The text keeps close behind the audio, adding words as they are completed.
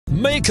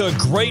Make a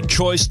great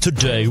choice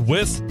today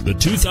with the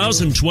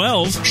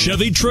 2012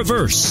 Chevy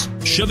Traverse.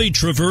 Chevy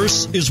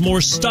Traverse is more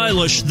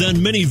stylish than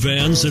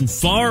minivans and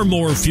far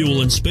more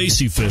fuel and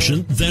space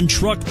efficient than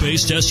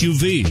truck-based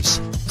SUVs.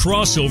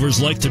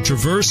 Crossovers like the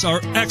Traverse are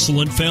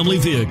excellent family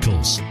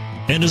vehicles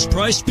and is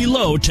priced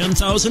below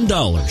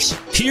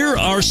 $10,000. Here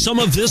are some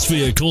of this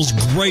vehicle's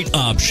great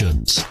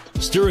options: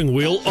 steering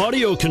wheel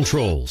audio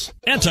controls,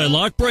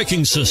 anti-lock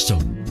braking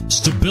system,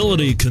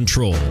 stability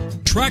control,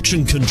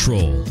 traction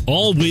control,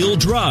 all-wheel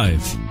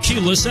drive,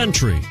 keyless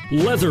entry,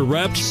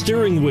 leather-wrapped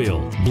steering wheel,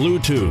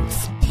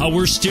 Bluetooth,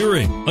 power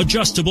steering,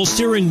 adjustable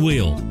steering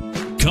wheel.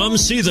 Come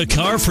see the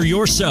car for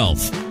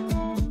yourself.